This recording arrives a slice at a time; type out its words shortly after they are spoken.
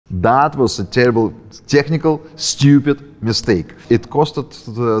That was a terrible, technical, stupid mistake. It costed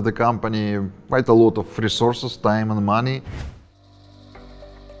the company quite a lot of resources, time and money.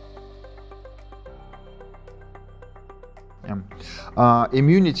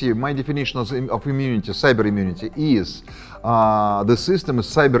 Immunity, my definition of immunity, cyber immunity, is the system is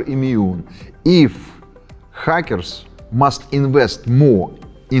cyber immune if hackers must invest more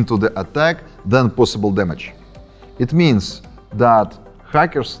into the attack than possible damage. It means that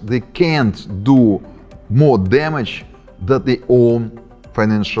hackers, they can't do more damage than their own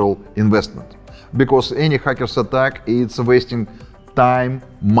financial investment, because any hacker's attack, it's wasting time,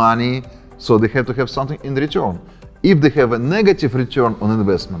 money, so they have to have something in return. If they have a negative return on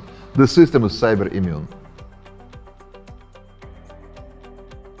investment, the system is cyber immune.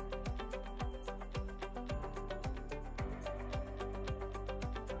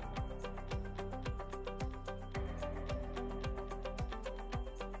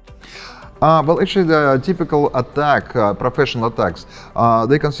 Well, actually, the typical attack, professional attacks,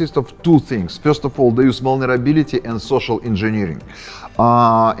 they consist of two things. First of all, they use vulnerability and social engineering.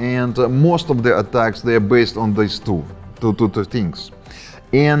 And most of the attacks, they are based on these two things.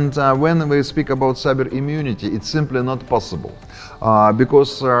 And when we speak about cyber immunity, it's simply not possible.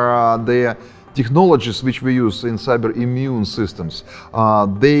 Because the technologies which we use in cyber immune systems,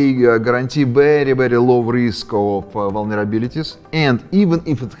 they guarantee very, very low risk of vulnerabilities. And even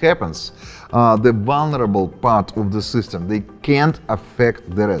if it happens, the vulnerable part of the system, they can't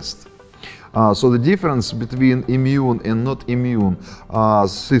affect the rest. So the difference between immune and not immune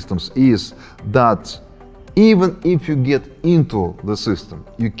systems is that even if you get into the system,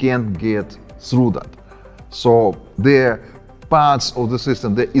 you can't get through that. So the parts of the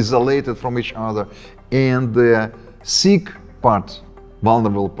system, they're isolated from each other, and the sick part,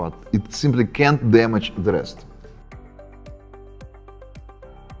 vulnerable part, it simply can't damage the rest.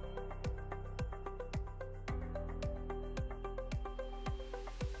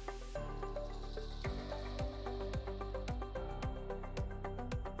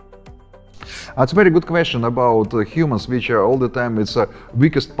 It's a very good question about humans, which are all the time it's the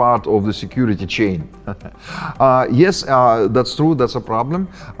weakest part of the security chain. Yes, that's true, that's a problem,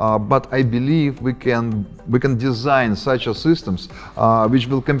 but I believe we can design such a systems which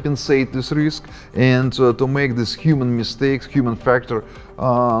will compensate this risk, and to make this human mistakes, human factor,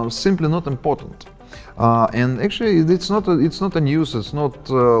 simply not important. And actually, it's not a news. It's not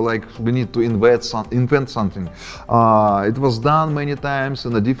like we need to invent something. It was done many times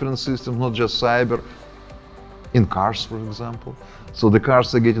in a different system, not just cyber. In cars, for example. So the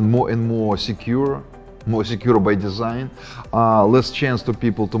cars are getting more and more secure by design, less chance to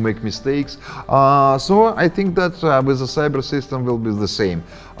people to make mistakes. So I think that with the cyber system will be the same.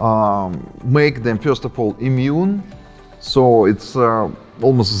 Make them first of all immune, so it's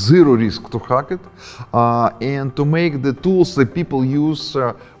almost zero risk to hack it, and to make the tools that people use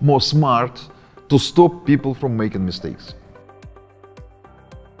more smart to stop people from making mistakes.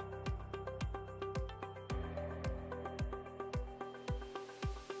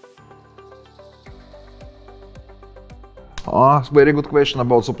 Very good question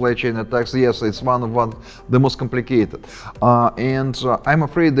about supply chain attacks. Yes, it's one of the most complicated. And I'm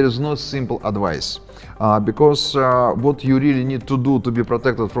afraid there is no simple advice. Because what you really need to do to be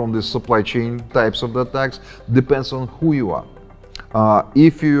protected from these supply chain types of attacks depends on who you are.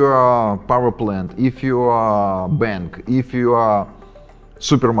 If you are a power plant, if you are a bank, if you are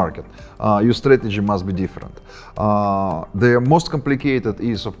supermarket, your strategy must be different. The most complicated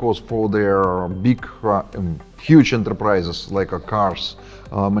is, of course, for their big, huge enterprises like cars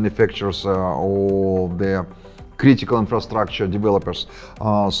manufacturers or their critical infrastructure developers.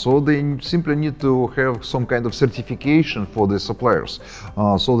 So they simply need to have some kind of certification for the suppliers.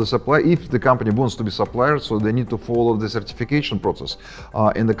 So the supplier, if the company wants to be supplier, so they need to follow the certification process.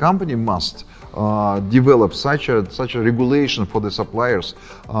 And the company must develop such a regulation for the suppliers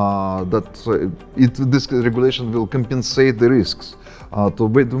that this regulation will compensate the risks. To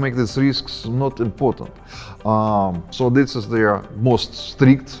make these risks not important. So this is their most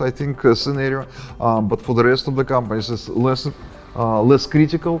strict, I think, scenario. But for the rest of the companies, it's less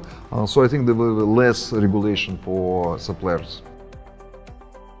critical. So I think there will be less regulation for suppliers.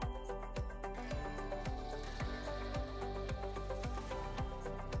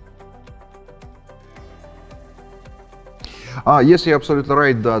 Yes, you're absolutely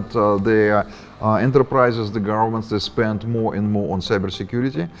right that the enterprises, the governments, they spend more and more on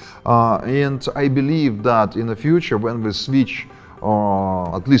cybersecurity. And I believe that in the future, when we switch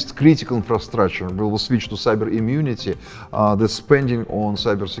at least critical infrastructure will switch to cyber immunity, the spending on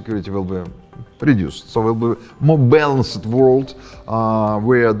cybersecurity will be reduced. So it will be more balanced world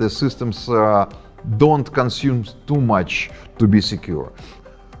where the systems don't consume too much to be secure.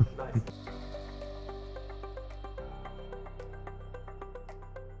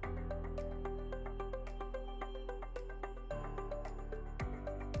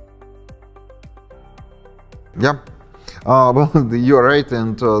 Yeah. Well, you're right,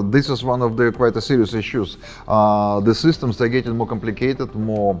 and this is one of the quite serious issues. The systems are getting more complicated,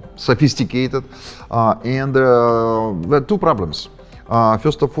 more sophisticated, and there are two problems.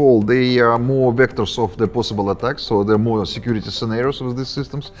 First of all, they are more vectors of the possible attacks, so there are more security scenarios with these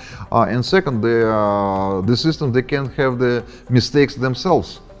systems. And second, the systems, they can have the mistakes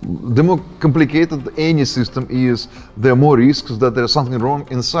themselves. The more complicated any system is, there are more risks that there's something wrong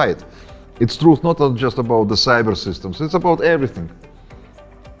inside. It's true not just about the cyber systems, it's about everything.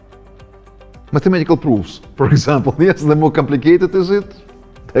 Mathematical proofs, for example. Yes, the more complicated is it,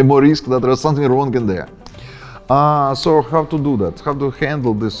 the more risk that there is something wrong in there. So how to do that? How to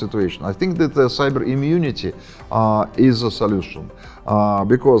handle this situation? I think that cyber immunity is a solution.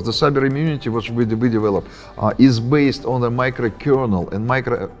 Because the cyber immunity which we develop is based on the microkernel and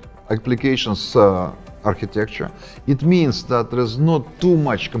micro applications architecture. It means that there is not too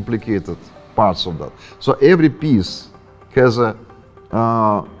much complicated parts of that. So every piece has a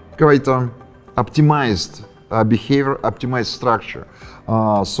quite optimized behavior, optimized structure.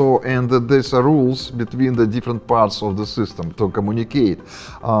 And there's rules between the different parts of the system to communicate.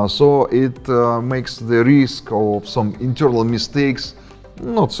 So it makes the risk of some internal mistakes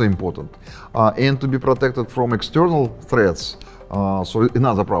not so important. And to be protected from external threats, so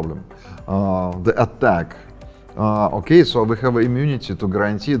another problem. The attack. Okay, so we have immunity to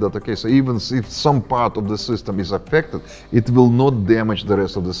guarantee that, okay, so even if some part of the system is affected, it will not damage the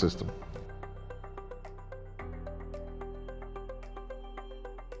rest of the system.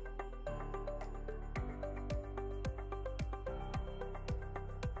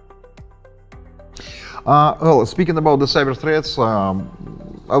 Well, speaking about the cyber threats,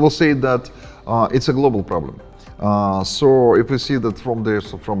 I will say that it's a global problem. So if we see that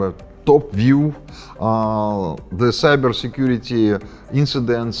from a top view, the cybersecurity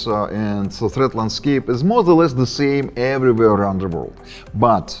incidents and the threat landscape is more or less the same everywhere around the world.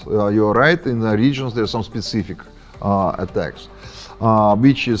 But you're right, in the regions there are some specific attacks.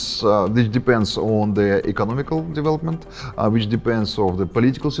 Which depends on the economical development, which depends on the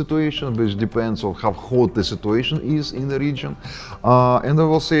political situation, which depends on how hot the situation is in the region. And I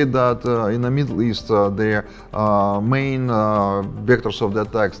will say that in the Middle East, the main vectors of the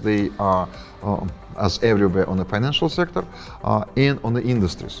attacks, they are, as everywhere, on the financial sector and on the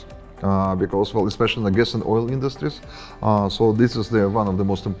industries. Because, well, especially in the gas and oil industries. So this is one of the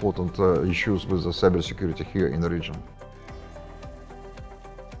most important issues with the cybersecurity here in the region.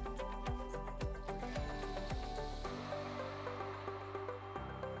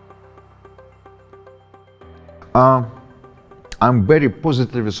 I'm very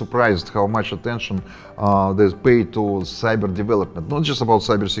positively surprised how much attention there's paid to cyber development, not just about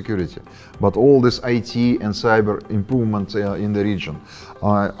cybersecurity, but all this IT and cyber improvement in the region.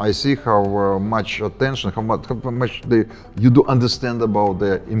 I see how much attention, how much you do understand about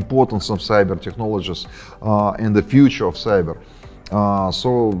the importance of cyber technologies and the future of cyber.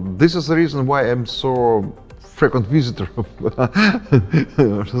 So this is the reason why I'm so frequent visitor.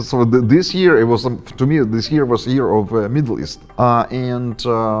 So this year, it was, to me, this year was year of Middle East. And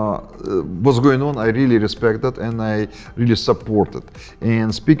what's going on, I really respect that and I really support it.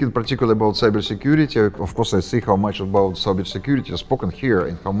 And speaking particularly about cybersecurity, of course, I see how much about cybersecurity is spoken here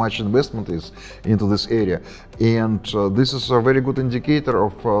and how much investment is into this area. And this is a very good indicator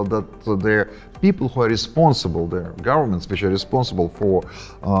of that the people who are responsible, the governments which are responsible for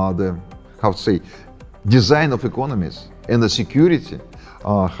the, how to say, design of economies and the security,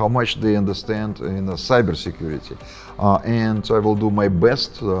 how much they understand in cyber security. And I will do my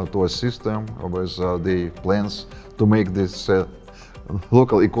best to assist them with the plans to make this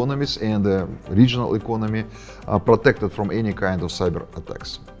local economies and the regional economy protected from any kind of cyber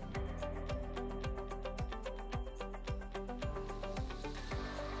attacks.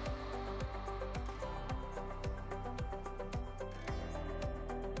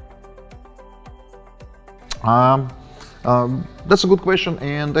 That's a good question,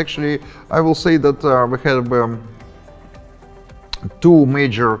 and actually I will say that we have two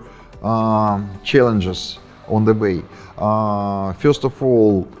major challenges on the way. First of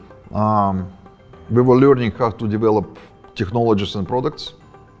all, we were learning how to develop technologies and products,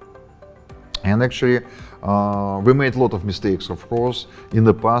 and actually We made a lot of mistakes, of course, in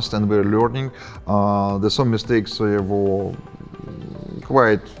the past, and we're learning. There's some mistakes were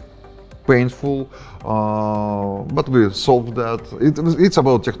quite painful, but we solved that. It's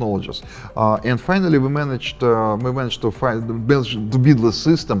about technologies, and finally we managed to build a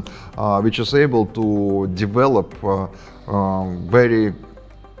system which is able to develop very,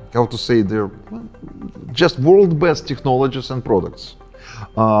 how to say, they're just world best technologies and products.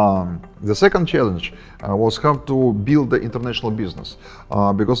 The second challenge was how to build the international business,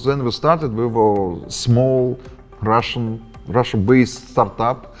 because when we started we were small Russian-based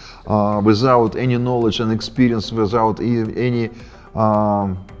startup without any knowledge and experience, without any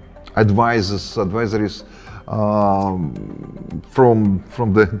advisories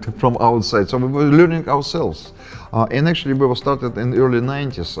from outside. So we were learning ourselves, and actually we were started in the early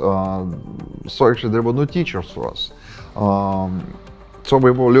 90s. So actually there were no teachers for us. So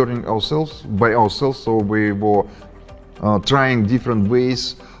we were learning ourselves by ourselves. So we were trying different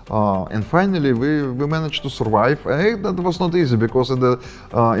ways. And finally, we managed to survive. That was not easy because in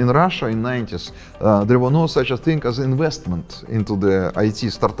Russia in 90s, there was no such a thing as investment into the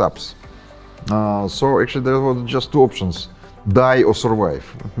IT startups. So actually there were just two options: die or survive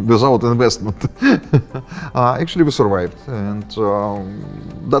without investment. Actually we survived, and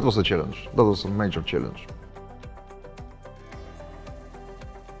that was a challenge. That was a major challenge.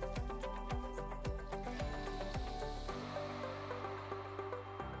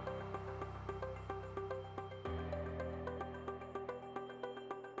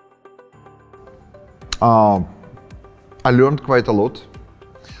 I learned quite a lot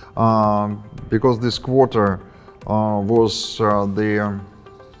because this quarter was the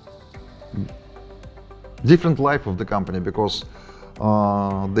different life of the company, because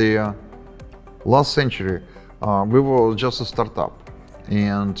the last century we were just a startup,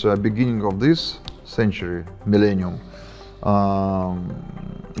 and beginning of this century, millennium,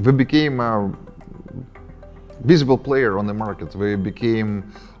 we became a visible player on the market. We became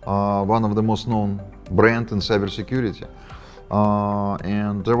one of the most known brand in cybersecurity,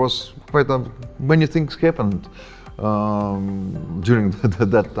 and there was quite many things happened during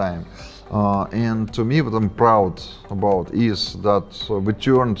that time. And to me, what I'm proud about is that we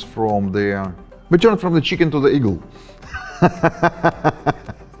turned from the chicken to the eagle.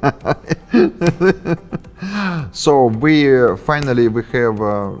 So we finally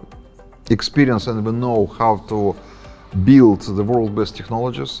have experience, and we know how to build the world best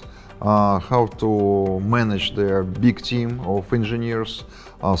technologies, how to manage their big team of engineers,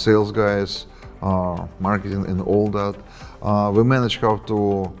 sales guys, marketing, and all that. We manage how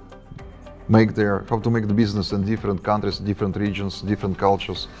to make the business in different countries, different regions, different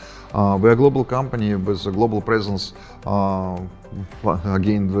cultures. We're a global company with a global presence,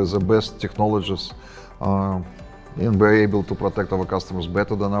 again with the best technologies, and we're able to protect our customers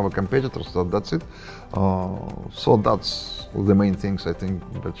better than our competitors. That's it. So that's the main things I think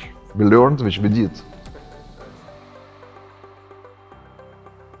that we learned, which we did.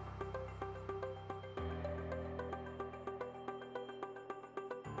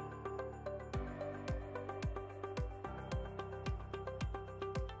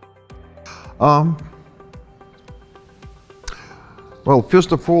 Well,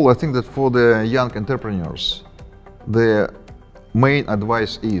 first of all, I think that for the young entrepreneurs, the main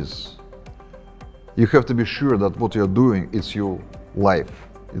advice is you have to be sure that what you're doing is your life.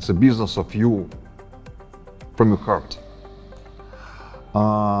 It's a business of you, from your heart.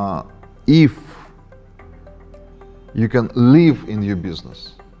 If you can live in your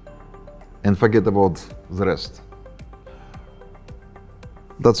business and forget about the rest,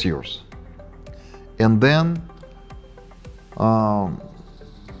 that's yours. And then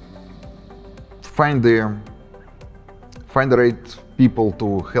find the right people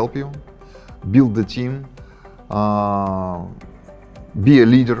to help you, build the team, be a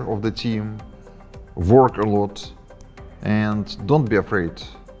leader of the team, work a lot, and don't be afraid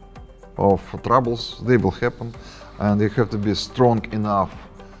of troubles. They will happen, and you have to be strong enough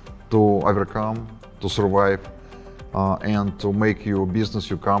to overcome, to survive, and to make your business,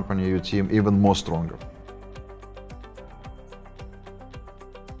 your company, your team even more stronger.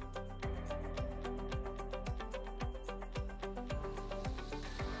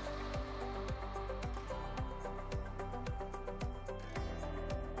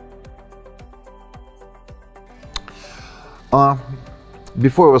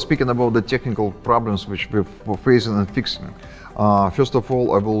 Before I was speaking about the technical problems which we were facing and fixing, first of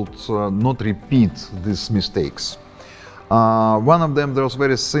all, I will not repeat these mistakes. One of them that was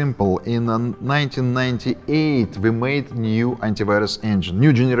very simple. In 1998, we made new antivirus engine,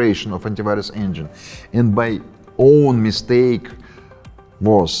 new generation of antivirus engine. And my own mistake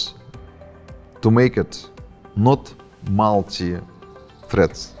was to make it not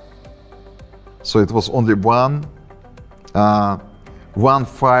multi-threads. So it was only one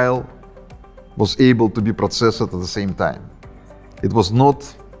file was able to be processed at the same time. It was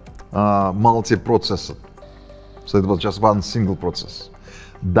not multi-processed. So it was just one single process.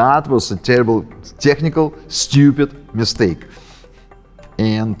 That was a terrible, technical, stupid mistake.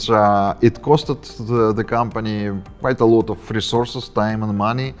 And it costed the company quite a lot of resources, time and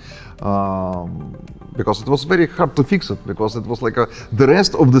money, because it was very hard to fix it, because it was like the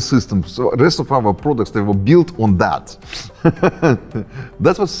rest of the system, so the rest of our products, they were built on that.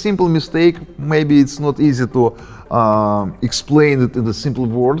 That was a simple mistake. Maybe it's not easy to explain it in the simple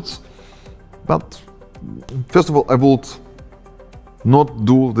words, but first of all, I would not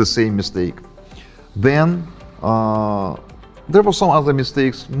do the same mistake. Then there were some other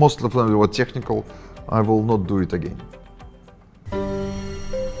mistakes, most of them were technical. I will not do it again.